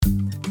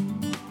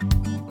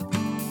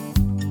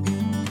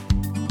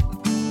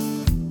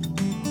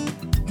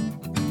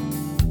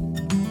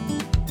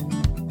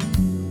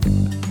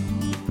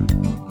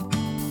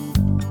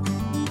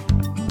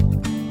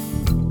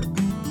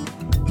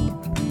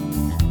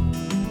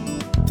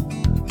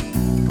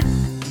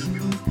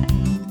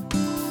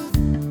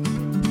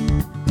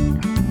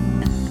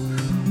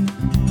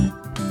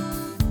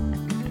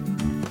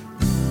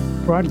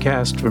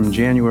Broadcast from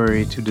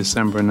January to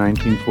December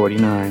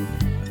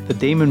 1949, the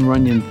Damon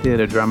Runyon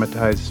Theater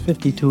dramatized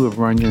 52 of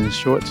Runyon's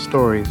short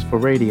stories for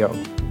radio.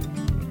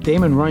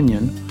 Damon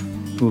Runyon,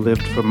 who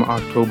lived from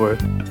October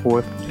 4,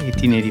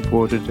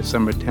 1884 to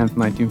December 10,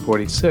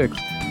 1946,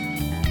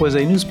 was a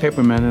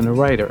newspaperman and a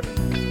writer.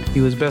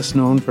 He was best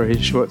known for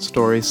his short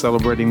stories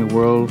celebrating the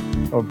world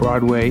of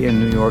Broadway in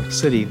New York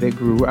City that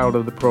grew out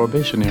of the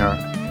Prohibition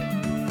era.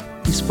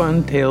 He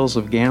spun tales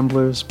of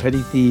gamblers,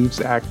 petty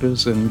thieves,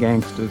 actors, and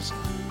gangsters,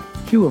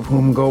 few of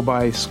whom go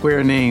by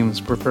square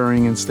names,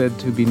 preferring instead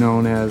to be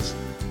known as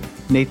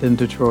Nathan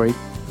Detroit,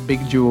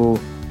 Big Jewel,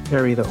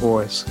 Harry the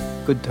Horse,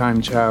 Good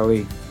Time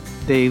Charlie,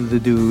 Dave the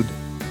Dude,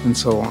 and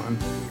so on.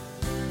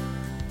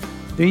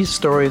 These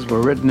stories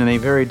were written in a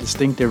very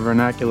distinctive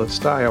vernacular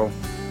style,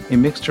 a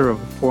mixture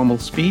of formal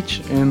speech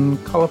and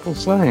colorful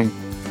slang,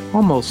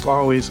 almost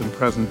always in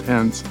present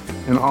tense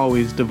and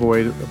always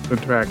devoid of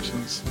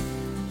contractions.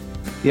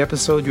 The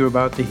episode you're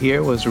about to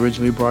hear was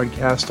originally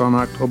broadcast on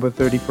October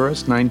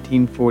 31st,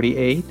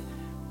 1948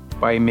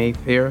 by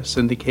Mayfair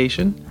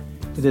Syndication.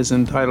 It is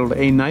entitled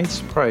A Nice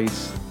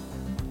Price.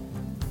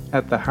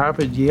 At the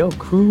Harvard-Yale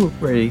crew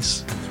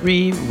race,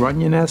 3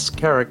 Runyon-esque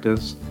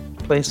characters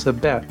place a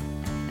bet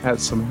at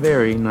some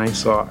very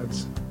nice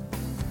odds.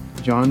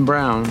 John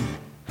Brown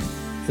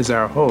is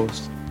our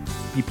host.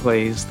 He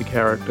plays the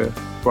character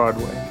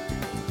Broadway.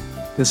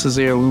 This is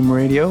Heirloom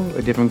Radio,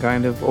 a different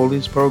kind of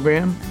oldies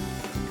program,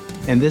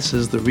 and this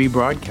is the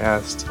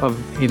rebroadcast of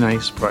A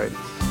Nice Price.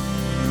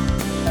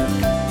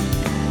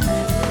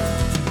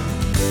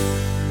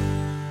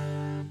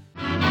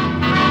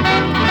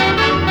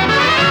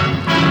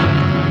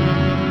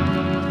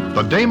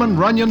 The Damon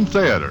Runyon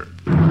Theater.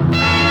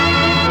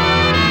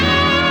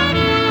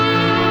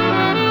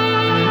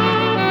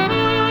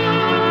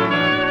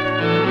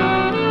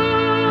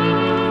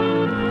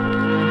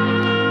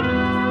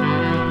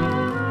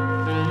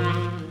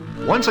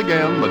 Once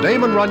again, the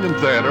Damon Runyon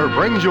Theater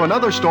brings you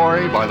another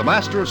story by the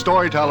master of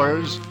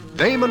storytellers,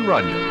 Damon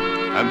Runyon.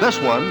 And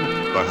this one,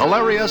 the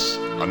hilarious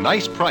A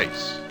Nice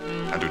Price.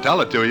 And to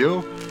tell it to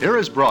you, here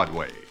is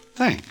Broadway.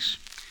 Thanks.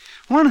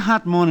 One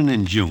hot morning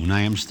in June,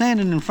 I am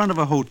standing in front of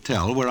a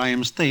hotel where I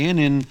am staying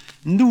in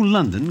New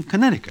London,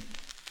 Connecticut.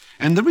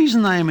 And the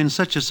reason I am in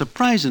such a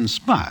surprising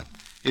spot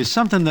is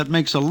something that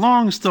makes a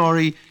long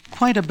story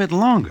quite a bit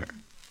longer.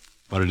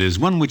 But it is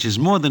one which is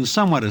more than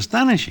somewhat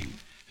astonishing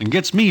and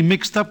gets me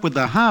mixed up with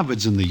the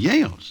Harvards and the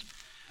Yales.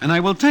 And I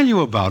will tell you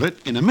about it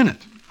in a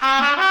minute.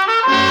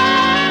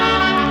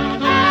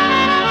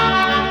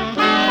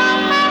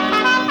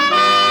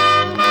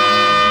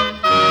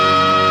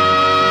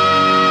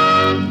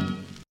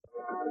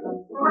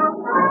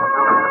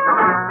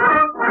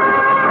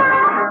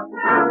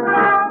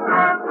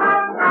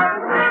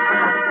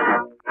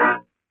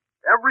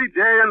 Every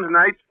day and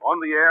night on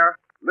the air,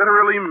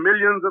 literally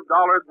millions of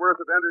dollars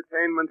worth of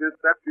entertainment is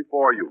set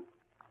before you.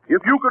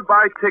 If you could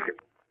buy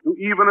tickets to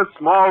even a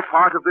small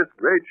part of this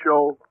great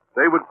show,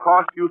 they would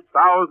cost you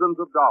thousands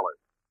of dollars.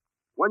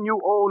 When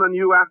you own a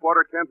new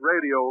Atwater Kent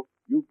radio,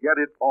 you get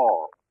it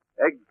all,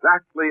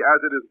 exactly as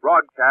it is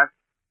broadcast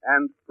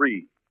and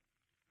free.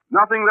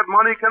 Nothing that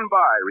money can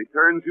buy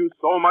returns you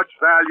so much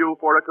value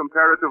for a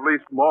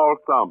comparatively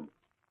small sum.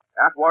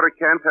 Atwater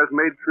Kent has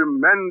made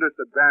tremendous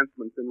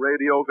advancements in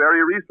radio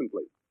very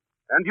recently,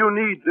 and you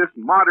need this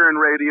modern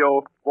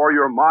radio for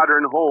your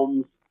modern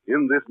homes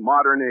in this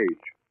modern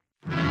age.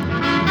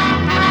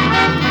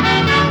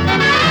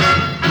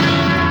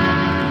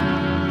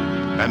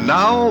 And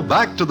now,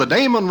 back to the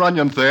Damon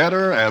Runyon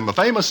Theater and the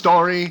famous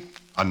story,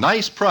 A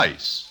Nice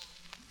Price.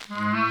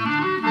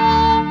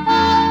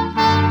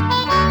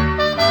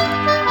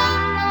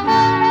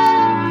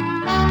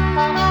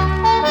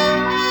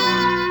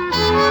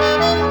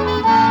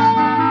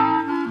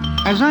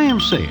 As I am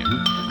saying,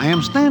 I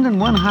am standing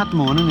one hot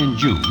morning in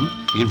June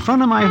in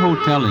front of my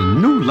hotel in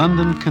New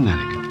London,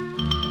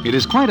 Connecticut. It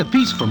is quite a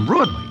piece from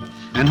Broadway,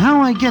 and how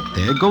I get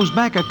there goes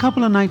back a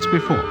couple of nights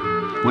before,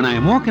 when I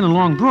am walking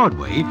along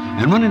Broadway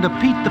and run into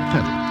Pete the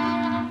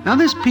Peddler. Now,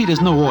 this Pete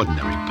is no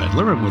ordinary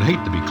peddler and would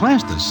hate to be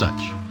classed as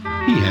such.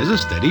 He has a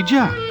steady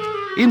job,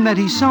 in that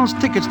he sells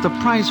tickets to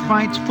prize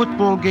fights,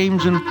 football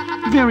games, and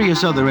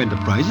various other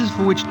enterprises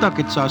for which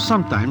ducats are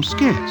sometimes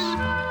scarce.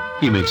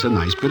 He makes a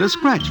nice bit of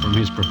scratch from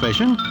his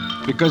profession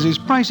because his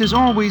price is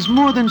always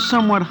more than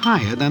somewhat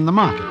higher than the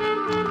market.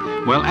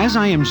 Well, as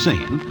I am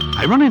saying,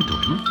 I run into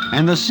him,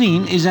 and the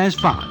scene is as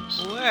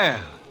follows. Well.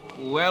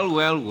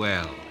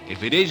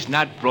 If it is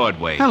not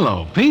Broadway.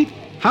 Hello, Pete.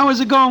 How is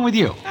it going with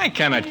you? I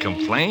cannot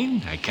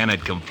complain.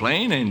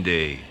 And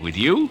with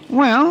you?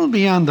 Well,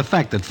 beyond the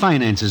fact that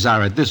finances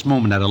are at this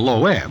moment at a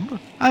low ebb,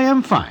 I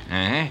am fine.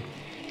 Uh-huh.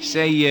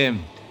 Say,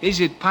 is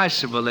it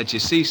possible that you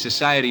see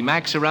Society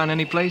Max around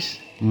any place?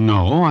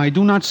 No, I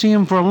do not see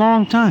him for a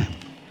long time.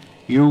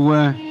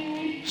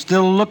 You,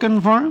 still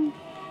looking for him?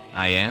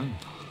 I am.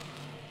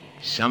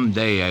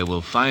 Someday I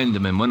will find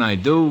him, and when I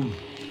do,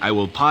 I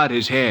will part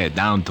his hair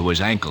down to his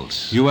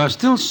ankles. You are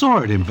still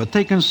sore at him for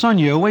taking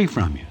Sonia away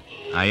from you.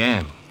 I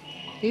am.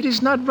 It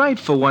is not right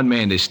for one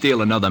man to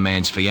steal another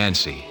man's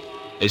fiancée.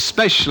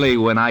 Especially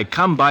when I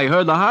come by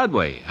her the hard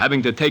way,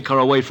 having to take her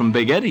away from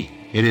Big Eddie.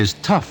 It is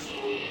tough.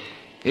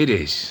 It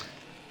is.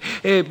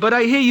 But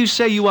I hear you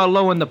say you are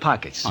low in the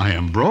pockets. I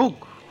am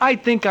broke. I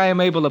think I am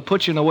able to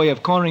put you in a way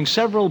of cornering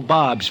several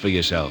bobs for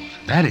yourself.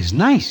 That is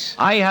nice.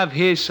 I have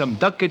here some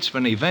ducats for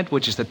an event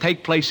which is to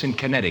take place in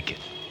Connecticut.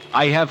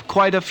 I have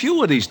quite a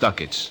few of these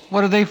ducats.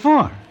 What are they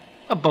for?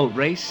 A boat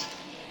race.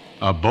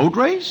 A boat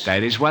race?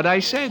 That is what I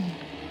said.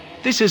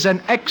 This is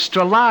an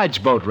extra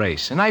large boat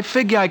race, and I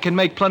figure I can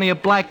make plenty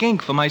of black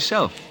ink for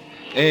myself.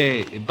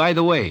 By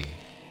the way,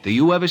 do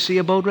you ever see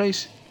a boat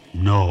race?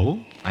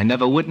 No. I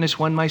never witnessed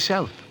one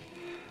myself.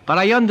 But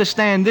I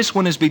understand this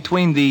one is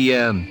between the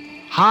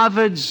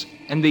Harvards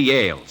and the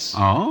Yales.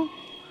 Oh?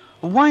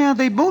 Why are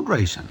they boat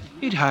racing?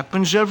 It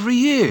happens every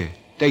year.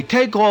 They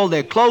take all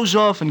their clothes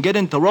off and get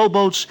into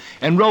rowboats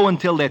and row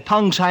until their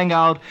tongues hang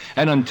out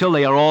and until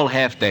they are all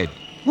half dead.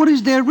 What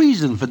is their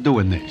reason for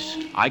doing this?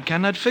 I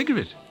cannot figure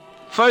it.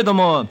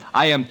 Furthermore,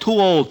 I am too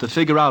old to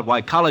figure out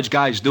why college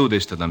guys do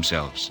this to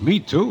themselves. Me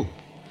too.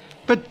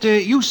 But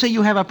you say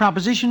you have a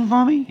proposition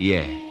for me?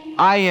 Yeah.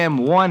 I am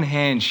one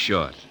hand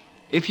short.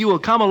 If you will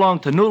come along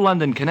to New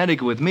London,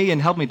 Connecticut with me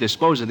and help me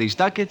dispose of these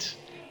ducats,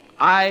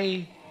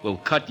 I will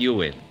cut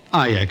you in.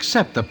 I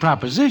accept the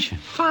proposition.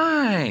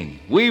 Fine.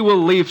 We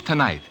will leave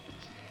tonight.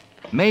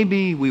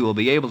 Maybe we will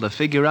be able to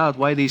figure out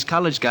why these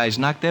college guys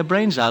knock their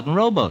brains out in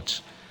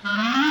rowboats.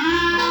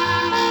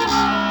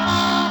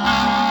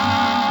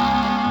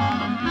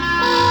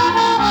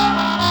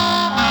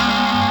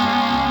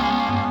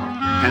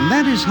 And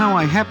that is how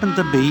I happen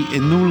to be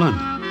in New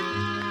London.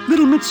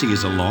 Little Mitzi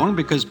is along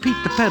because Pete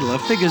the peddler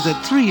figures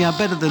that 3 are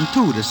better than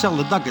 2 to sell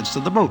the ducats to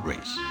the boat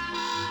race.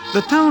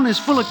 The town is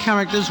full of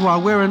characters who are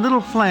wearing little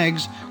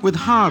flags with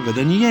Harvard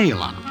and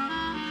Yale on them.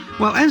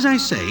 Well, as I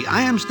say,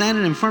 I am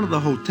standing in front of the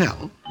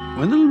hotel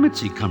when little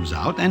Mitzi comes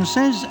out and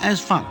says as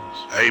follows.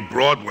 Hey,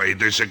 Broadway,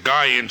 there's a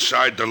guy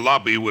inside the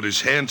lobby with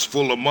his hands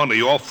full of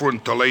money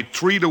offering to lay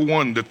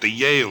 3-1 that the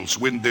Yales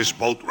win this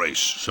boat race.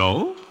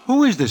 So?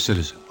 Who is this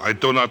citizen? I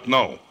do not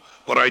know,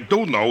 but I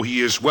do know he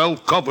is well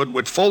covered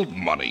with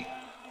folding money.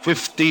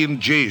 15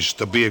 G's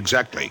to be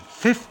exactly.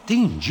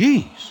 15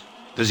 G's?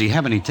 Does he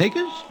have any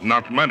takers?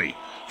 Not many.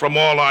 From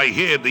all I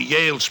hear, the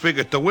Yales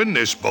figure to win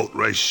this boat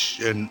race,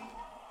 and...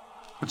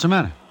 What's the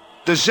matter?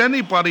 Does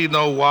anybody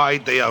know why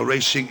they are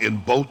racing in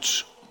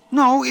boats?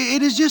 No,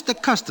 it is just a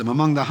custom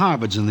among the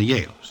Harvards and the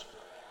Yales.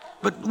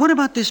 But what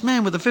about this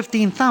man with the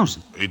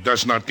 15,000? He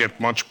does not get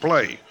much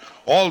play.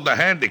 All the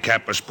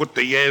handicappers put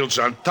the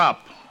Yales on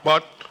top,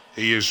 but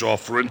he is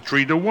offering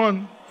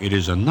 3-1. It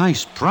is a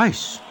nice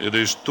price. It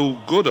is too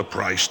good a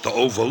price to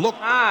overlook.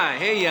 Ah,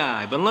 here you are.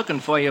 I've been looking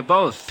for you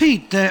both.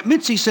 Pete,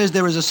 Mitzi says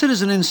there is a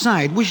citizen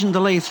inside wishing to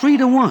lay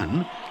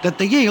 3-1 that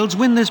the Yales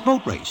win this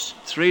boat race.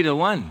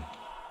 3-1.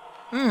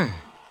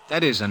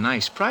 That is a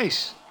nice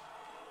price.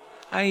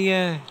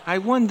 I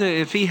wonder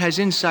if he has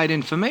inside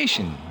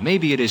information.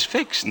 Maybe it is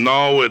fixed.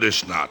 No, it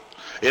is not.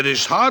 It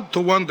is hard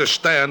to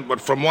understand,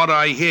 but from what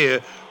I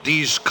hear,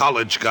 these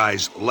college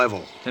guys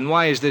level. Then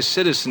why is this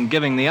citizen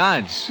giving the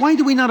odds? Why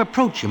do we not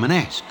approach him and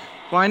ask?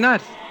 Why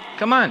not?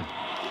 Come on.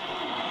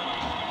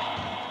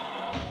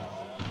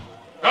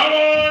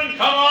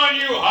 Come on,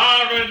 you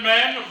Harvard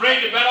men.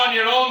 Afraid to bet on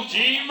your own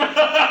team?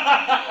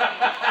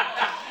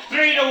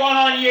 3-1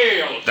 on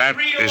Yale. That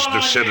is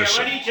the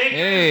citizen.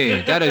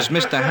 Hey, that is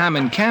Mr.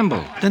 Hammond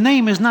Campbell. The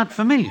name is not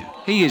familiar.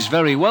 He is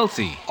very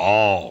wealthy.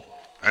 Oh,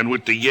 and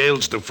with the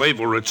Yales the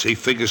favorites, he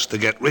figures to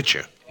get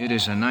richer. It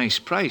is a nice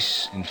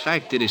price. In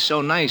fact, it is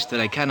so nice that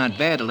I cannot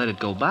bear to let it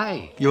go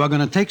by. You are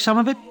going to take some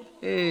of it?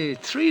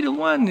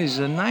 3-1 is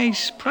a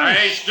nice price.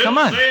 I still Come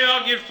on. say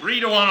I'll give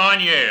 3-1 on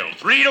Yale.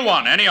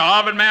 3-1. Any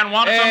Harvard man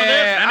want some of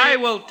this? I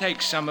will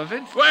take some of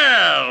it.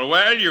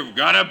 Well, you've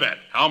got to bet.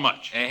 How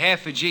much?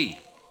 Half a G.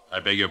 I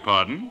beg your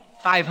pardon?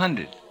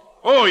 500.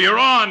 Oh, you're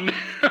on.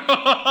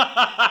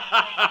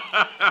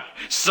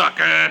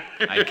 Sucker.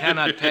 I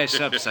cannot pass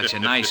up such a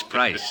nice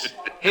price.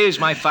 Here's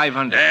my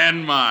 500.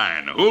 And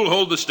mine. Who'll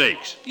hold the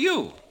stakes?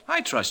 You.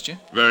 I trust you.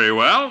 Very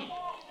well.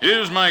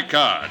 Here's my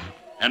card.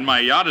 And my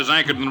yacht is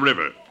anchored in the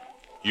river.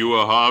 You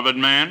a Harvard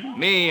man?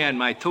 Me and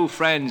my 2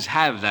 friends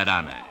have that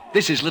honor.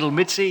 This is little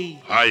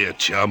Mitzi. Hiya,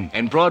 chum.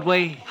 And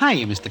Broadway.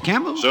 Hiya, Mr.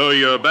 Campbell. So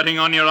you're betting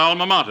on your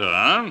alma mater,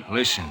 huh?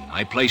 Listen,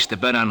 I placed a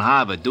bet on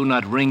Harvard. Do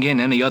not ring in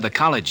any other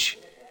college.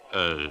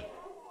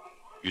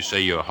 You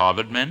say you're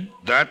Harvard men?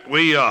 That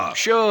we are.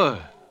 Sure.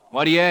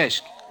 What do you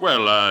ask?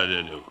 Well,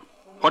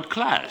 what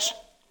class?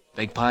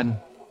 Beg pardon?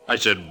 I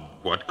said,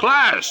 what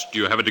class? Do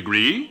you have a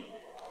degree?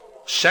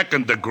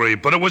 2nd degree,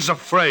 but it was a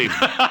frame.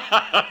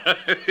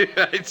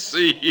 I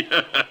see.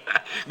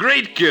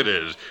 Great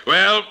kidders.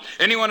 Well,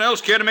 anyone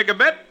else care to make a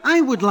bet?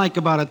 I would like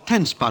about a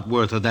 10-spot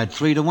worth of that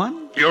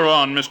 3-1. You're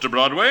on, Mr.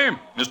 Broadway.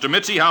 Mr.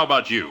 Mitzi, how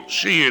about you?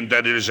 Seeing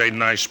that it is a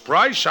nice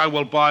price, I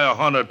will buy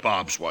 100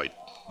 bobs, White.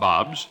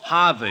 Bobs?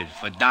 Harvard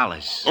for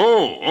dollars.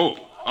 Oh.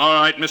 All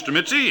right, Mr.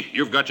 Mitzi,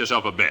 you've got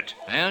yourself a bet.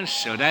 Well,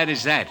 so that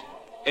is that.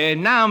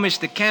 Now,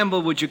 Mr.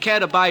 Campbell, would you care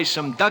to buy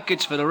some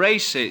ducats for the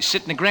race?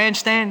 Sit in the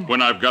grandstand?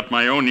 When I've got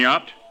my own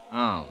yacht?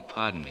 Oh,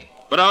 pardon me.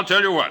 But I'll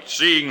tell you what,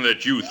 seeing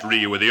that you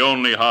three were the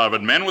only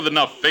Harvard men with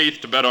enough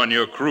faith to bet on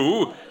your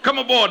crew, come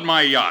aboard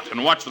my yacht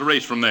and watch the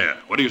race from there.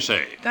 What do you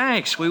say?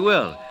 Thanks, we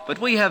will. But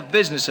we have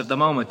business of the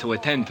moment to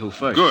attend to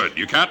first. Good.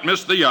 You can't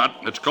miss the yacht.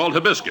 It's called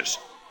Hibiscus.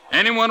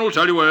 Anyone will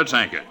tell you where it's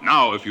anchored.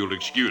 Now, if you'll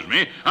excuse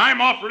me, I'm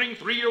offering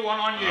 3 to 1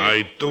 on you.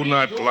 I do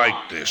not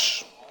like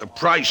this. The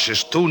price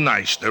is too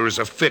nice. There is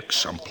a fix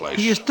someplace.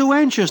 He is too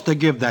anxious to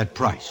give that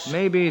price.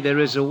 Maybe there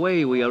is a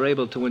way we are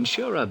able to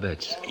insure our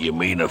bets. You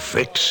mean a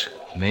fix?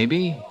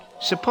 Maybe.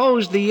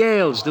 Suppose the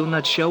Yales do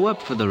not show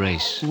up for the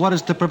race. What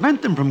is to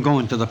prevent them from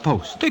going to the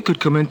post? They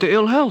could come into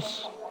ill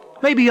health.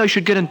 Maybe I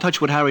should get in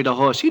touch with Harry the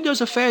Horse. He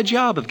does a fair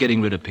job of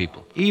getting rid of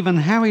people. Even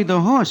Harry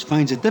the Horse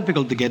finds it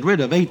difficult to get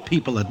rid of 8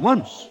 people at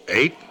once.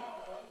 8?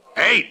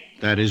 8?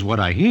 That is what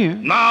I hear.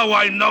 Now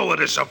I know it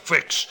is a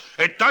fix.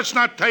 It does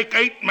not take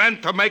 8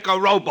 men to make a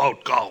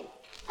rowboat go.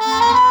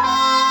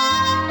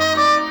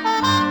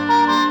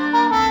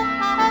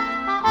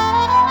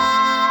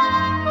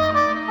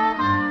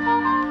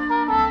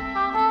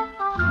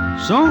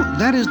 So,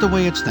 that is the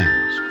way it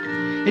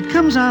stands. It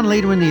comes on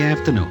later in the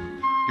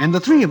afternoon, and the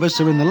 3 of us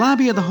are in the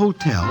lobby of the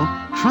hotel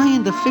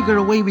trying to figure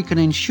a way we can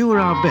insure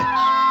our bets.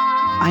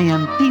 I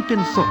am deep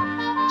in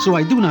thought, so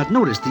I do not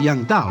notice the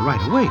young doll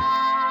right away.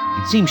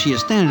 It seems she is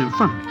standing in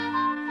front of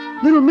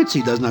me. Little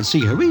Mitzi does not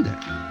see her either.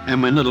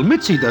 And when little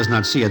Mitzi does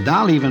not see a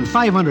doll even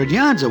 500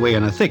 yards away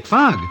in a thick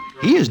fog,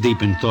 he is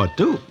deep in thought,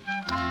 too.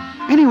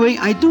 Anyway,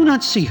 I do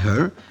not see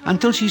her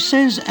until she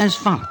says as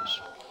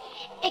follows.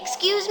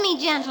 Excuse me,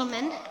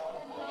 gentlemen.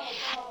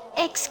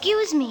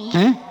 Excuse me.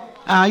 Eh?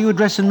 Are you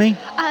addressing me?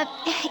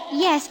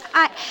 Yes,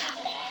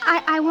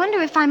 I wonder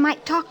if I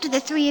might talk to the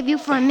 3 of you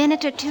for a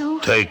minute or 2.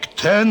 Take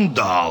 10,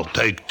 doll.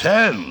 Take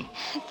 10.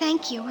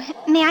 Thank you.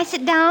 May I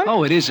sit down?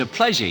 Oh, it is a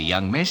pleasure,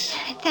 young miss.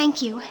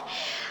 Thank you.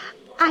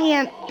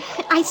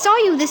 I saw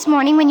you this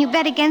morning when you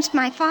bet against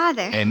my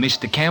father.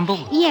 Mr.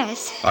 Campbell?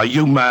 Yes. Are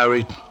you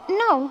married?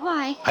 No,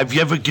 why? Have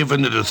you ever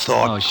given it a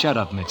thought? Oh, shut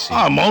up, Mitzi.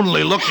 I'm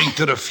only looking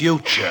to the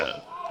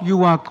future.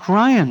 You are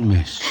crying,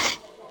 miss.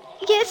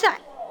 Yes,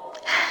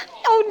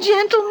 Oh,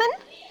 gentlemen,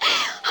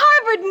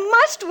 Harvard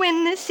must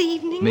win this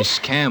evening. Miss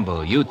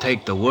Campbell, you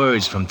take the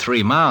words from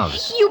 3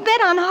 mouths. You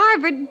bet on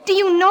Harvard. Do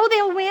you know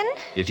they'll win?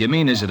 If you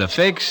mean, is it a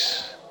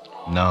fix?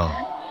 No.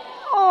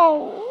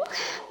 Oh.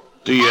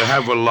 Do you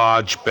have a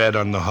large bet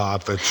on the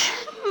Harvards?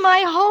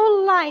 My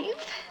whole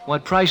life.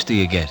 What price do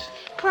you get?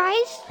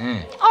 Price? Hmm.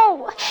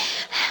 Oh,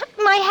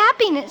 my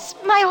happiness.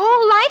 My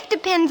whole life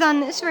depends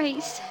on this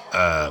race.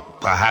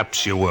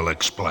 Perhaps you will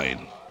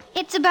explain.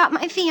 It's about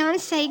my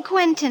fiancé,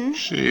 Quentin.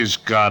 She's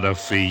got a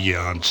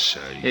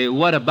fiancé.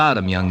 What about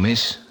him, young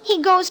miss?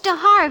 He goes to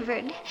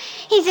Harvard.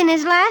 He's in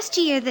his last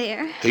year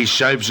there. He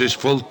serves his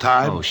full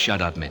time? Oh,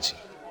 shut up, Mitzi.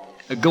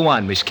 Go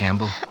on, Miss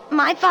Campbell.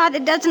 My father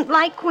doesn't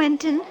like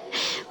Quentin,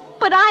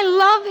 but I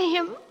love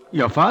him.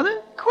 Your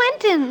father?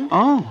 Quentin.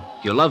 Oh.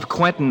 You love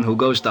Quentin, who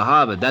goes to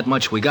Harvard. That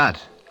much we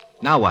got.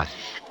 Now what?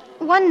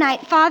 One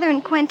night, Father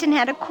and Quentin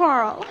had a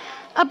quarrel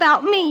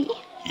about me.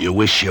 You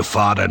wish your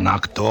father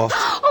knocked off?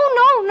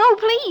 Oh, no,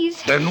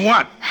 please. Then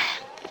what?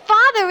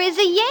 Father is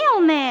a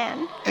Yale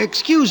man.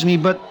 Excuse me,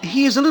 but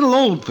he is a little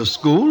old for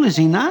school, is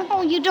he not?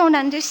 Oh, you don't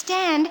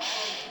understand.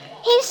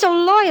 He's so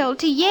loyal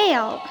to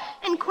Yale.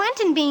 And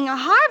Quentin being a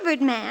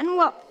Harvard man,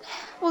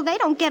 well, they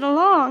don't get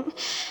along.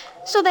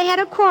 So they had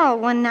a quarrel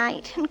one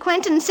night, and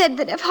Quentin said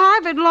that if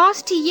Harvard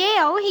lost to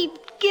Yale, he'd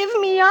give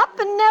me up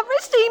and never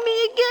see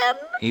me again.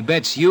 He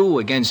bets you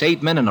against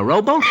 8 men in a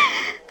rowboat?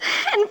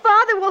 And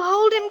Father will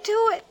hold him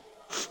to it.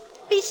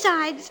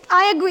 Besides,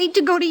 I agreed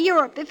to go to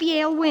Europe if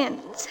Yale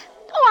wins.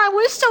 Oh, I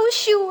was so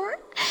sure.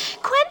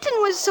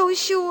 Quentin was so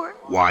sure.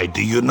 Why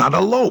do you not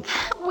elope?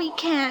 We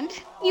can't.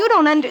 You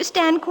don't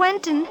understand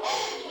Quentin.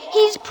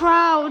 He's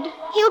proud.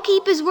 He'll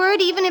keep his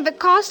word even if it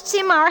costs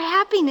him our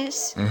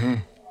happiness. Uh-huh.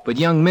 But,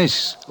 young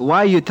miss, why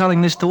are you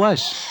telling this to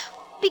us?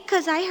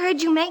 Because I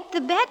heard you make the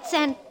bets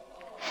and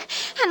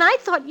I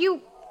thought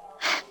you...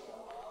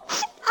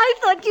 I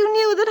thought you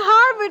knew that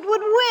Harvard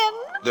would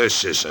win.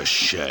 This is a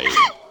shame.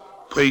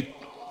 Pete,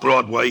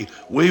 Broadway,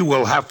 we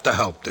will have to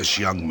help this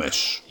young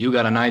miss. You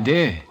got an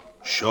idea?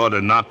 Short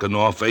of knocking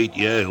off 8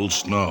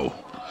 Yales, no.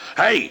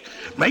 Hey,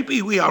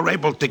 maybe we are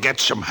able to get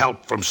some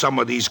help from some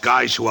of these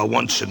guys who are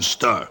once in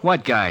stir.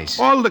 What guys?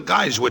 All the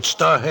guys with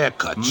stir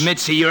haircuts.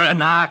 Mitzi, you're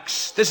an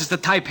ox. This is the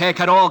type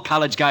haircut all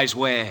college guys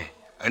wear.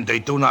 And they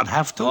do not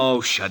have to?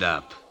 Oh, shut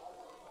up.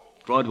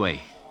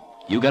 Broadway,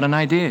 you got an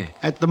idea?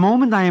 At the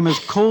moment, I am as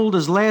cold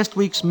as last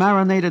week's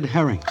marinated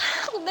herring.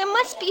 Well, there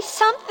must be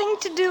something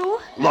to do.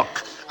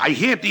 Look, I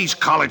hear these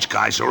college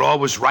guys are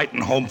always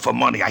writing home for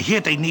money. I hear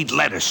they need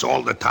lettuce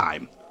all the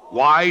time.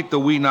 Why do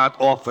we not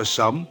offer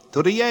some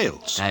to the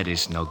Yales? That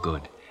is no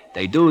good.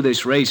 They do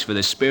this race for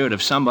the spirit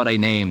of somebody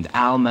named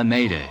Alma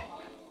Mater.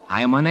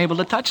 I am unable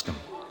to touch them.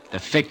 The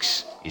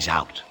fix is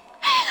out.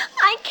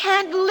 I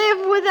can't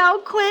live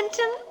without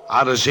Quentin.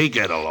 How does he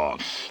get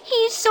along?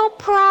 He's so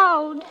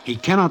proud. He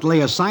cannot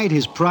lay aside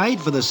his pride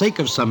for the sake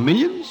of some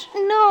millions?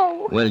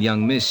 No. Well,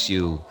 young miss,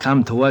 you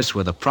come to us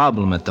with a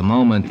problem at the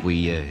moment.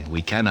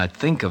 We cannot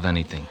think of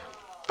anything.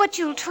 But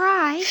you'll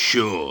try.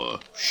 Sure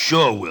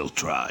we'll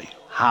try.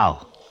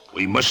 How?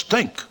 We must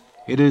think.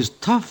 It is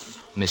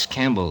tough. Miss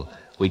Campbell,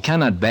 we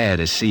cannot bear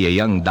to see a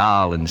young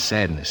doll in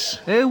sadness.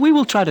 We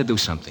will try to do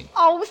something.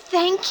 Oh,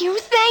 thank you,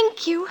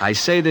 thank you. I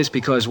say this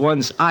because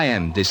once I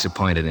am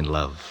disappointed in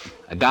love.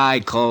 A guy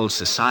called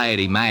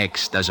Society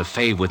Max does a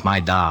fave with my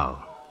doll.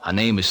 Her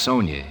name is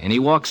Sonia, and he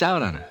walks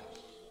out on her.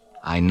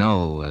 I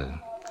know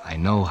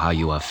how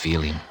you are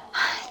feeling.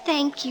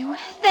 Thank you,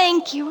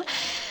 thank you.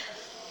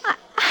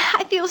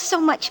 I feel so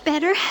much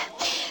better.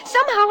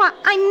 Somehow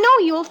I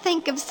know you'll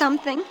think of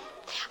something.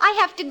 I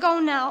have to go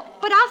now,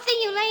 but I'll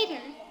see you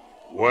later.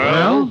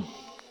 Well?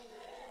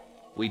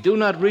 We do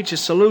not reach a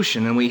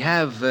solution, and we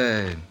have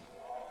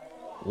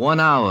 1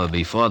 hour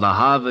before the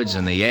Harvards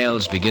and the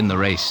Yales begin the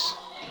race.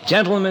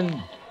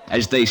 Gentlemen,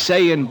 as they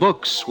say in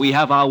books, we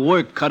have our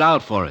work cut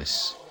out for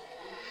us.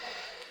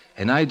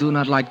 And I do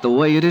not like the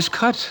way it is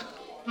cut.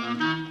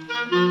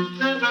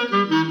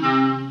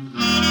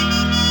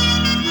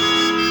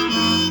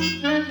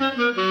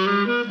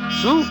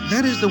 So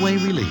that is the way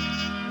we leave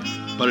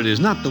it. But it is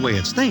not the way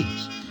it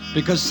stays,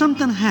 because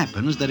something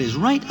happens that is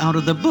right out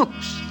of the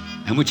books,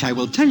 and which I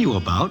will tell you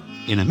about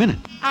in a minute.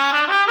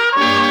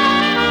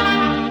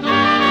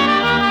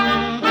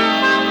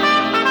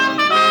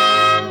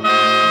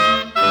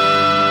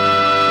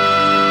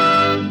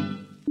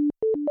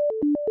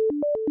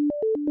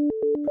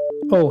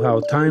 Oh,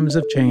 how times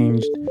have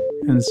changed,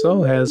 and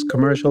so has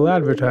commercial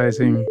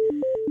advertising.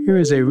 Here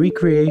is a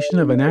recreation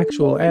of an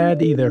actual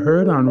ad either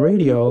heard on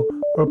radio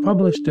or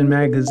published in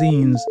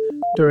magazines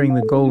during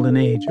the golden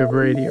age of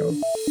radio.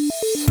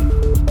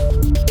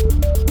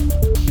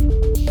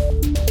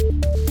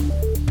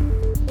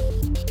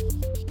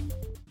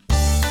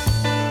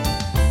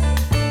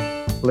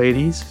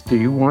 Ladies, do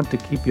you want to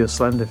keep your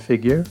slender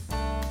figure?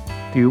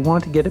 Do you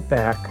want to get it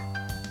back?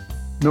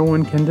 No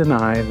one can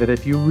deny that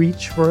if you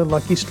reach for a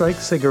Lucky Strike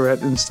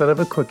cigarette instead of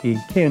a cookie,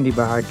 candy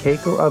bar,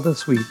 cake, or other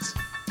sweets,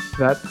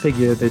 that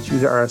figure that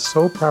you are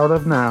so proud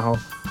of now,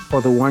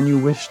 or the one you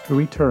wish to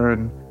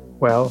return,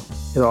 well,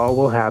 it all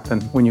will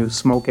happen when you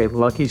smoke a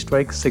Lucky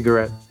Strike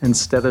cigarette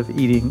instead of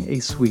eating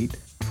a sweet.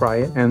 Try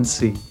it and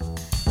see.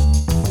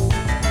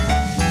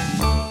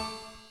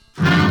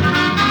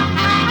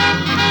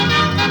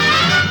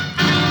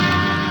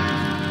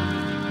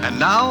 And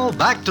now,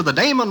 back to the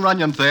Damon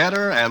Runyon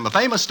Theater and the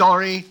famous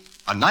story,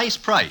 A Nice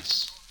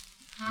Price.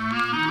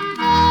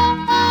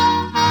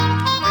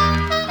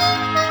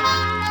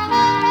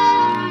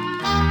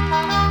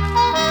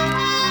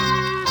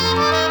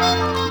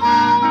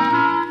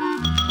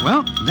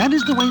 Well, that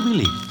is the way we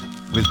leave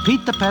it, with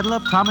Pete the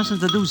peddler promising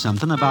to do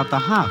something about the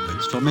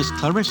Harvards for Miss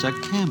Clarissa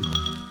Campbell.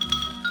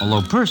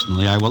 Although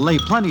personally I will lay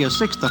plenty of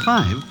 6 to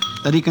 5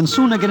 that he can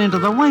sooner get into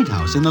the White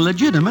House in the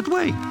legitimate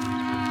way.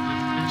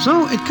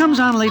 So it comes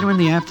on later in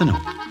the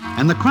afternoon,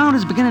 and the crowd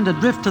is beginning to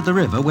drift to the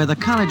river where the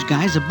college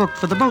guys are booked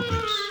for the boat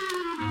race.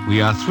 We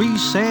are 3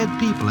 sad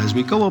people as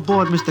we go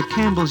aboard Mr.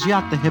 Campbell's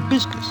yacht, the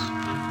Hibiscus,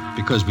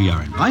 because we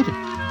are invited.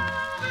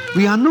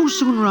 We are no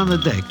sooner on the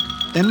deck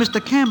than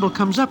Mr. Campbell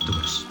comes up to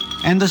us,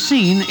 and the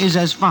scene is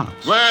as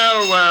follows.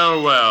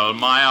 Well,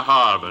 my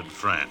Harvard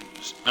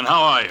friends. And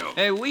how are you?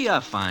 Hey, we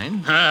are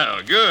fine.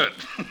 Oh, good.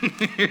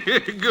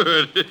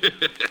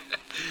 Good.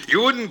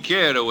 You wouldn't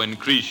care to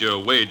increase your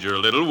wager a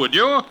little, would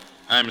you?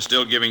 I'm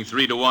still giving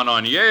 3 to 1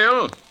 on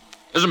Yale.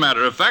 As a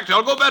matter of fact,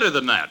 I'll go better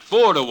than that,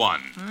 4 to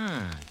 1.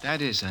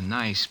 That is a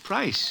nice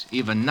price,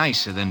 even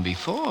nicer than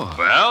before.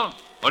 Well,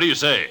 what do you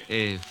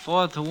say?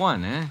 4 to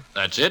 1, eh?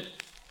 That's it?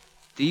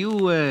 Do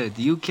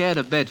you care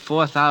to bet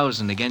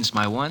 4,000 against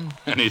my 1?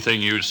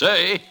 Anything you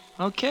say.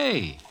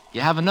 Okay.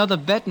 You have another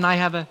bet and I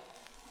have a...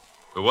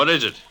 But what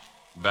is it?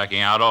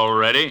 Backing out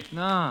already?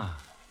 No,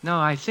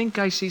 I think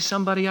I see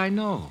somebody I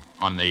know.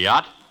 On the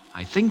yacht?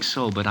 I think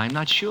so, but I'm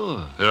not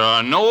sure. There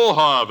are no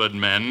Harvard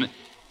men,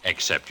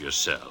 except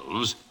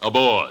yourselves,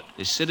 aboard.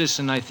 The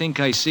citizen I think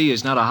I see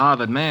is not a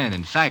Harvard man.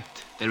 In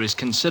fact, there is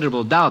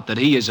considerable doubt that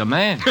he is a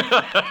man.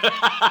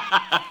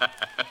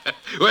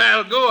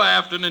 Well, go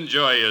aft and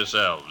enjoy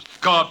yourselves.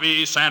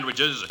 Coffee,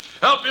 sandwiches.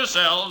 Help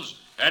yourselves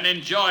and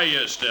enjoy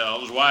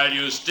yourselves while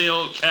you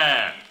still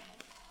can.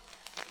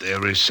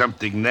 There is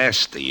something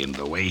nasty in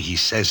the way he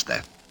says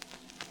that.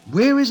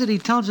 Where is it he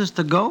tells us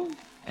to go?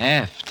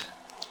 Aft.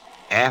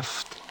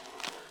 Aft?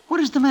 What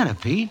is the matter,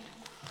 Pete?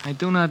 I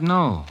do not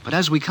know. But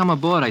as we come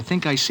aboard, I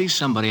think I see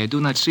somebody I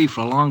do not see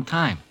for a long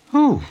time.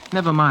 Who?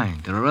 Never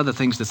mind. There are other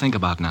things to think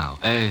about now.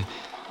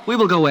 We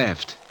will go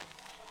aft.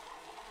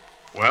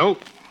 Well,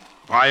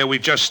 why are we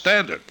just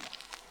standing?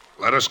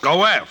 Let us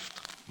go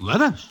aft.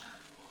 Let us.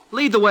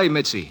 Lead the way,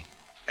 Mitzi.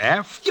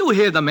 Aft? You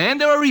hear the man.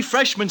 There are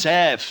refreshments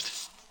aft.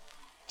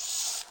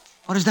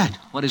 What is that?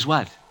 What is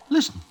what?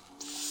 Listen.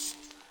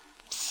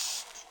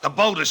 The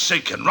boat is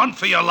sinking. Run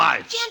for your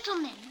lives.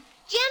 Gentlemen.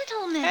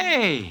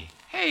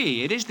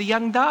 Hey, it is the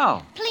young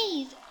doll.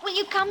 Please, will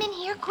you come in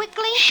here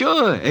quickly?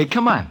 Sure. Hey,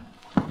 come on.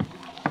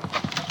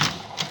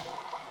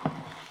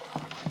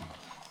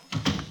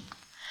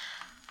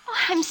 Oh,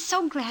 I'm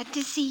so glad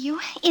to see you.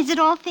 Is it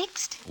all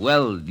fixed?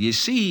 Well, you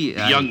see...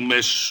 Young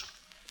miss,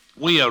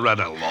 We are at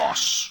a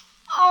loss.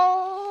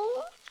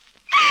 Oh,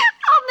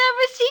 I'll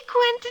never see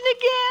Quentin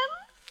again.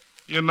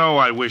 You know,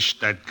 I wish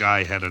that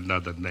guy had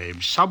another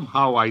name.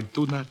 Somehow I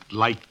do not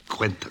like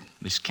Quentin.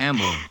 Miss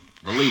Campbell,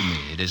 believe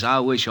me, it is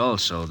our wish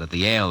also that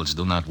the Yales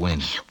do not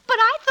win. But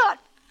I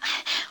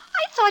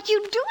thought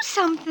you'd do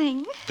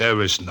something.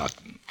 There is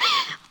nothing.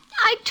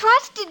 I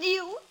trusted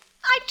you.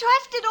 I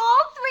trusted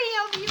all three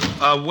of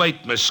you.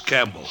 Wait, Miss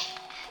Campbell.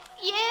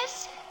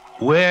 Yes?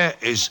 Where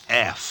is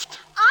Aft?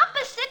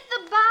 Opposite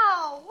the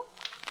bow.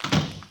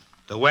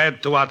 To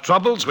add to our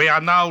troubles, we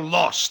are now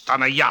lost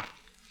on a yacht.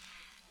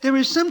 There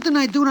is something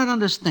I do not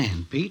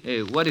understand, Pete.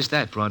 Hey, what is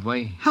that,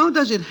 Broadway? How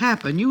does it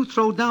happen you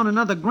throw down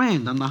another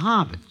 $1,000 on the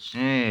Harvards?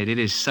 Hey, it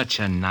is such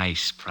a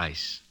nice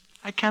price.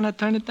 I cannot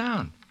turn it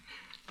down.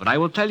 But I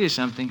will tell you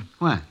something.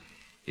 What?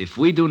 If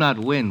we do not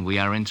win, we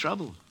are in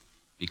trouble.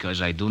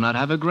 Because I do not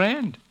have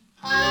 $1,000.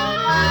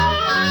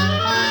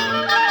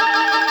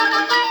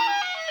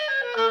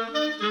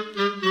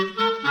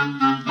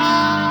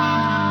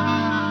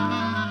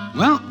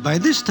 Well, by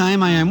this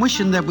time I am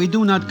wishing that we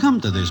do not come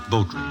to this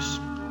boat race.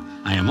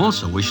 I am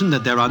also wishing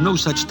that there are no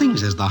such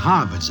things as the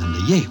Harvards and the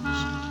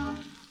Yales.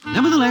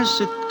 Nevertheless,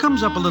 it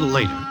comes up a little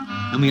later,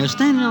 and we are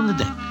standing on the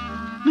deck.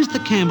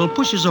 Mr. Campbell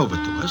pushes over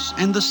to us,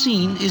 and the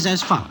scene is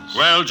as follows.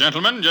 Well,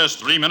 gentlemen, just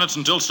 3 minutes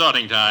until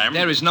starting time.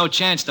 There is no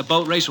chance the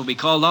boat race will be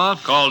called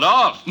off? Called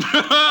off?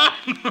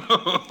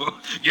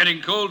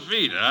 Getting cold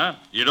feet, huh?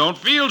 You don't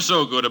feel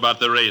so good about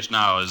the race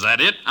now, is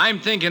that it? I'm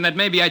thinking that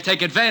maybe I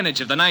take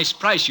advantage of the nice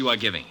price you are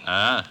giving.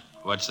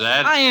 What's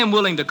that? I am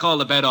willing to call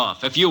the bet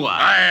off, if you are.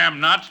 I am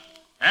not.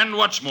 And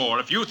what's more,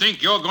 if you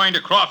think you're going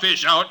to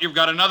crawfish out, you've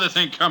got another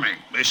thing coming.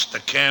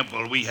 Mr.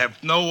 Campbell, we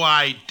have no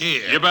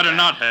idea. You better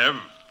not have.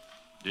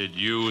 Did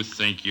you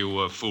think you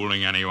were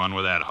fooling anyone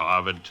with that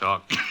Harvard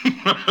talk?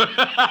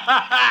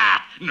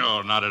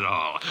 No, not at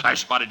all. I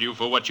spotted you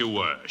for what you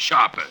were,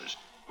 sharpers.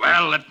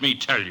 Well, let me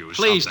tell you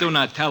Please something. do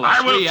not tell us.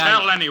 I will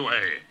tell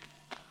anyway.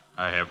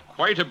 I have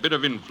quite a bit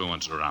of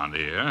influence around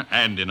here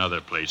and in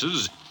other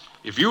places.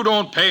 If you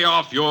don't pay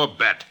off your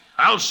bet,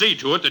 I'll see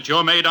to it that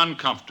you're made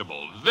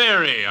uncomfortable.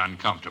 Very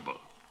uncomfortable.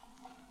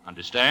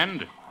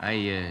 Understand?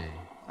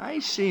 I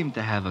seem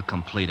to have a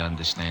complete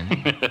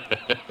understanding.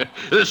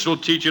 This will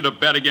teach you to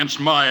bet against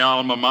my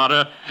alma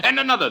mater. And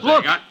another thing.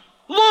 Look!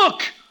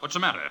 Look! What's the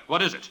matter?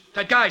 What is it?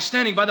 That guy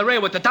standing by the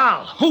rail with the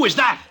doll. Who is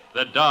that?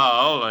 The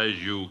doll, as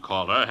you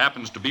call her,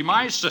 happens to be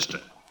my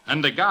sister.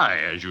 And the guy,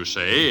 as you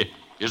say,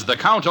 is the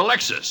Count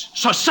Alexis.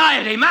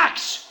 Society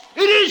Max!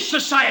 It is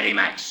Society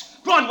Max!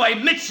 Broadway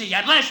Mitzi,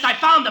 at last I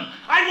found him.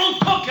 I will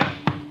cook him.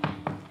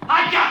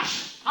 I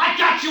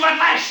got you at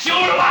last, you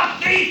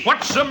lot thief!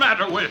 What's the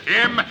matter with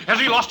him? Has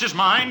he lost his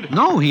mind?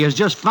 No, he has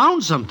just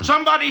found something.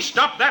 Somebody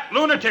stop that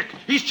lunatic.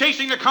 He's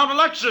chasing the Count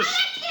Alexis.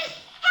 Alexis,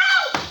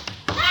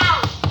 help!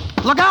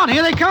 Help! Look out,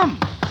 here they come.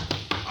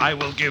 I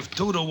will give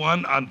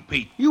 2-1 on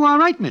Pete. You are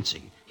right,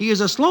 Mitzi. He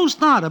is a slow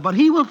starter, but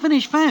he will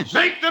finish fast.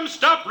 Make them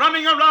stop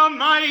running around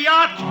my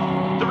yacht.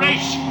 The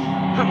race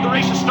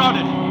has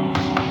started.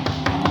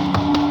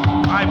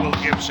 I will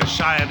give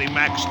Society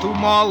Max 2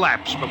 more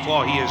laps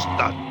before he is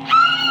done.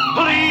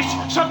 Police!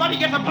 Somebody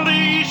get the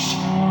police!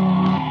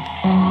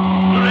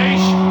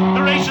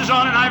 The race is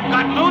on and I've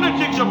got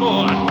lunatics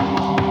aboard.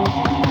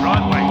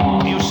 Broadway,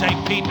 you say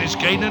Pete is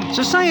gaining?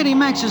 Society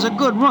Max is a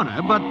good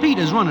runner, but Pete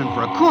is running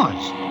for a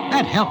cause.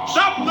 That helps.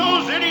 Stop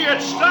those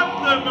idiots!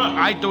 Stop them!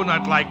 I do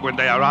not like when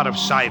they are out of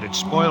sight. It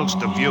spoils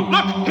the view.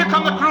 Look! Here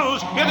come the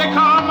crews! Here they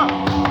come!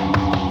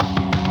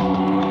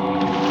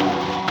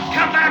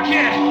 Come back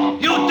here!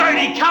 You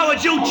dirty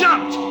cowards, you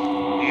jumped!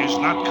 He is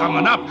not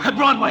coming up.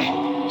 Broadway,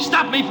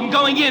 stop me from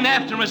going in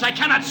after him as I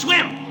cannot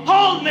swim!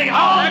 Hold me!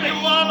 I'll have you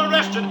all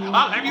arrested.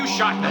 I'll have you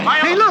shot.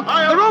 Hey, look!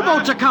 The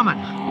rowboats are coming.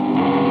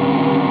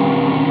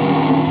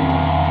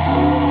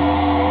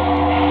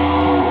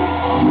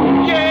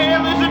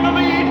 Yale is in the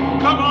lead.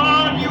 Come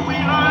on, you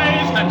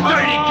Eli's. The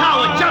dirty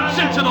coward jumps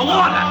into the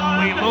water.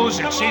 We lose.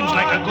 It seems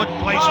like a good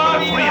place for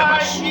the 3 of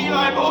us.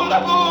 Eli,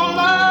 bula,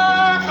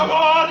 bula. Come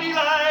on,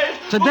 Eli.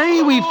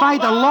 Today we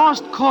fight a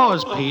lost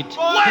cause, Pete.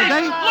 Wait!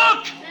 Today...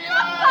 Look!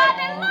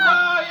 Father,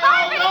 look!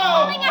 Harvard is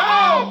moving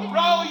ahead!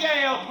 Row,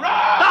 Yale,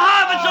 row! The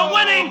Harvards are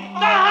winning!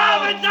 The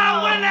Harvards are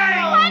winning!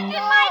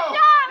 Quentin, my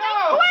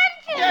darling!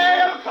 Quentin!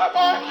 Yale, come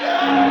on,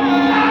 Yale!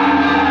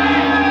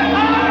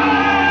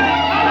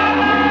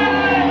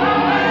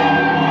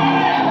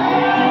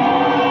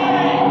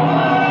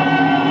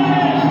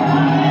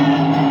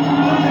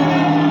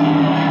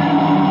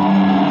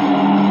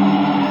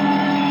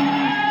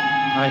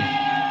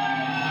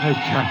 I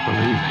can't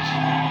believe it.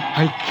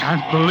 I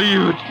can't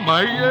believe it.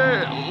 My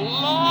Yale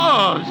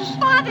lost.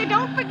 Father,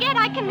 don't forget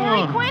I can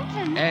marry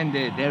Quentin. And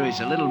there is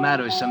a little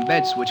matter of some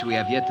bets which we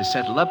have yet to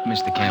settle up,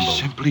 Mr. Campbell.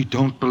 I simply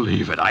don't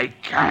believe it. I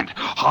can't.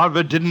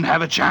 Harvard didn't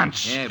have a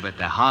chance. Yeah, but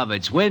the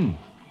Harvards win.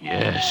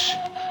 Yes,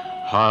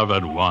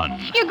 Harvard won.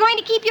 You're going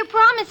to keep your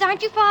promise,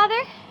 aren't you,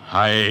 Father?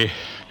 I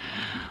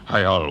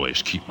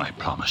always keep my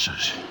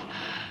promises.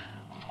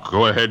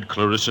 Go ahead,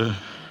 Clarissa.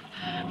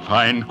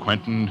 Find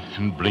Quentin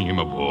and bring him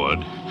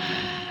aboard.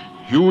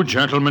 You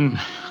gentlemen,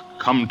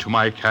 come to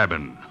my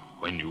cabin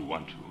when you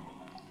want to.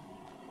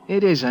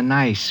 It is a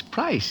nice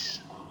price.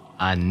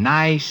 A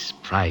nice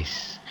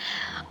price.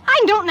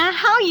 I don't know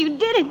how you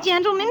did it,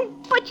 gentlemen,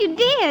 but you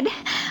did.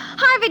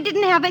 Harvard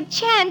didn't have a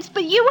chance,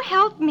 but you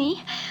helped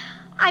me.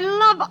 I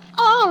love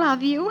all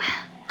of you.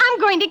 I'm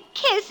going to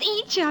kiss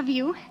each of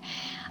you.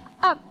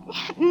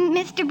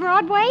 Mr.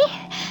 Broadway?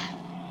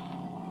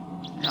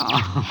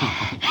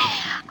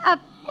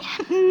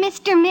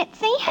 Mr.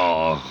 Mitzi?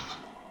 Oh.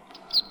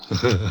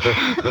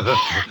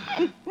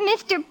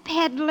 Mr.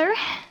 Peddler?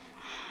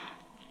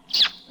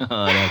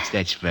 Oh,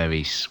 that's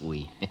very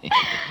sweet.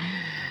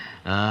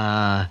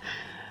 Love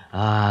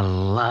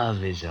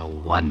is a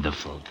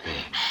wonderful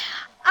thing.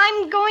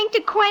 I'm going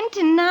to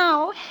Quentin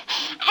now,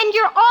 and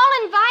you're all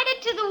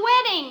invited to the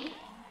wedding.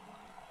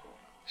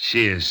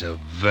 She is a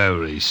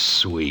very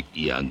sweet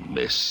young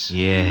miss.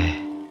 Yeah.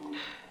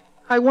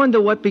 I wonder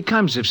what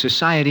becomes of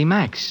Society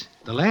Max.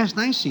 The last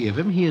I see of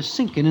him, he is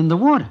sinking in the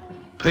water.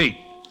 Pete,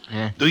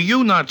 do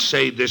you not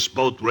say this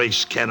boat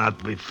race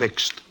cannot be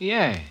fixed?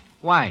 Yeah.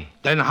 Why?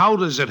 Then how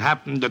does it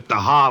happen that the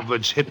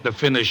Harvards hit the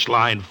finish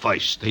line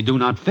first? They do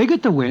not figure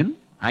to win.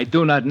 I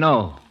do not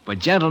know. But,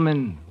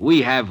 gentlemen,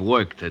 we have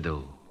work to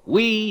do.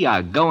 We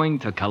are going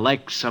to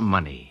collect some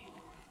money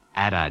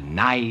at a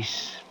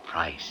nice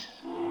price.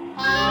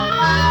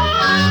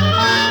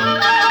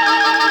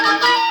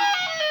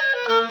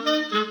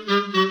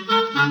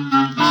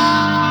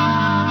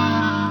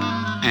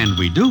 And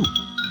we do.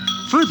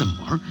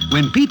 Furthermore,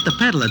 when Pete the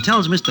Peddler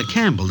tells Mr.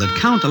 Campbell that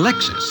Count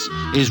Alexis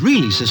is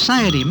really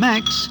Society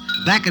Max,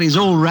 back at his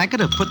old racket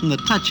of putting the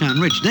touch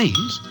on rich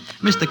dames,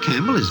 Mr.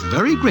 Campbell is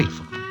very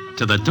grateful,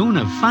 to the tune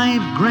of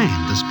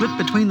 $5,000 to split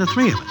between the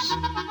three of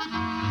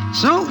us.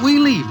 So we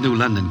leave New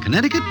London,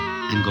 Connecticut,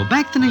 and go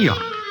back to New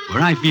York,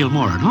 where I feel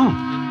more at home.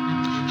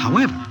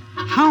 However,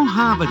 how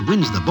Harvard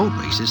wins the boat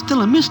race is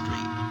still a mystery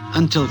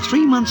until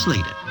 3 months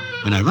later,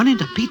 when I run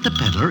into Pete the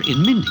Peddler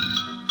in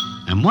Mindy's.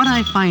 And what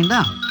I find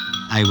out,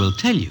 I will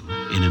tell you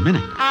in a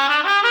minute.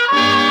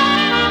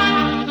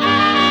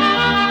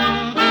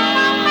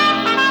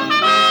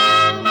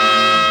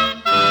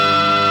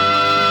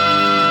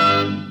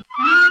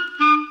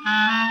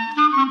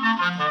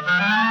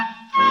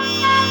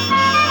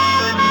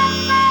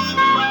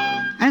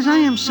 As I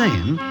am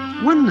saying,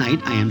 one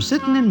night I am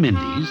sitting in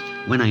Mindy's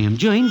when I am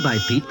joined by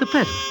Pete the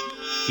Peddler.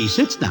 He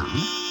sits down,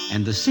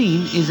 and the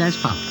scene is as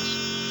follows.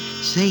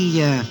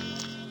 Say,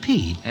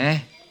 Pete.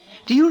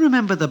 Do you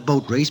remember the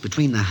boat race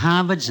between the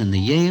Harvards and the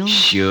Yales?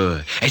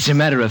 Sure. As a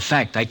matter of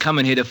fact, I come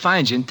in here to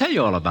find you and tell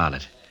you all about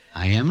it.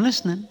 I am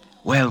listening.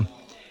 Well,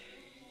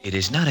 it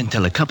is not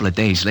until a couple of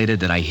days later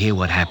that I hear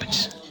what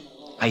happens.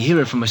 I hear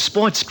it from a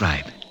sports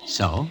scribe.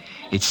 So?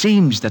 It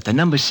seems that the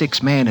number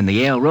 6 man in the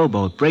Yale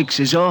rowboat breaks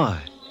his oar,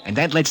 and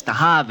that lets the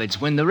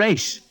Harvards win the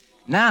race.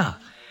 Now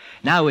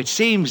it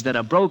seems that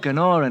a broken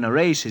oar in a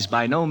race is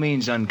by no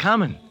means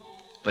uncommon.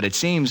 But it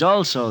seems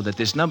also that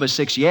this number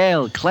 6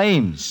 Yale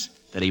claims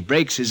that he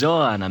breaks his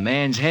oar on a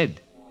man's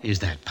head. Is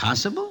that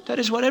possible? That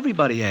is what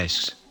everybody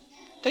asks.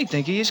 They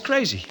think he is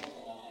crazy.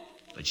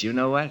 But you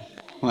know what?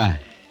 What?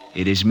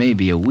 It is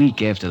maybe a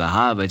week after the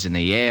Harvards and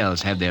the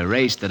Yales have their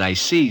race that I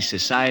see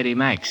Society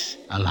Max.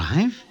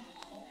 Alive?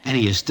 And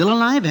he is still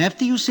alive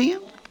after you see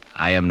him?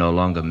 I am no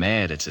longer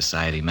mad at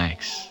Society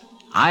Max.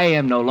 I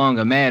am no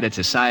longer mad at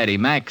Society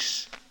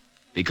Max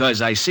because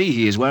I see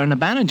he is wearing a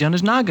bandage on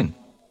his noggin.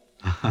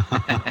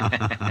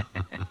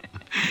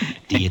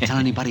 Do you tell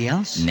anybody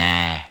else?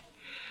 Nah.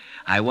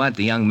 I want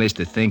the young miss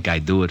to think I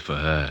do it for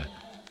her.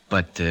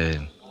 But,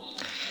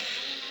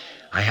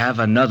 I have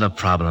another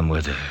problem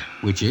with her.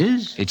 Which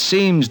is? It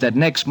seems that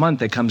next month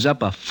there comes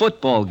up a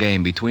football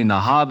game between the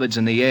Harvards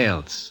and the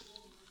Yales.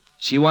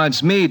 She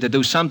wants me to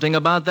do something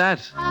about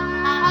that.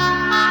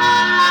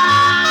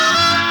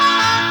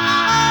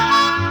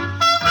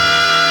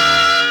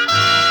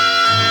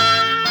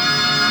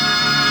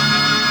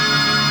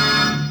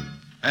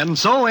 And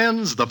so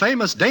ends the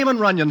famous Damon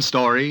Runyon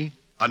story,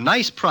 A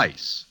Nice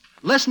Price.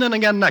 Listen in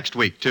again next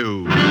week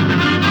to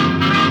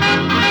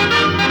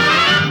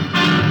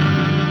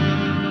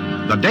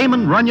the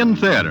Damon Runyon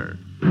Theater.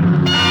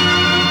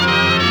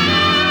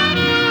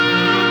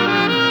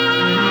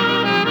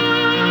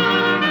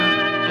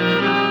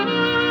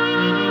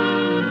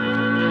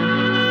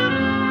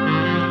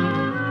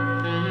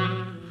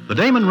 The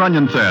Damon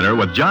Runyon Theater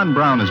with John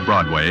Brown as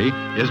Broadway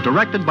is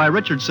directed by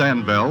Richard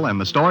Sandville and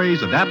the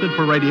stories adapted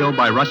for radio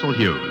by Russell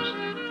Hughes.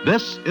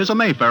 This is a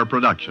Mayfair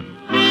production.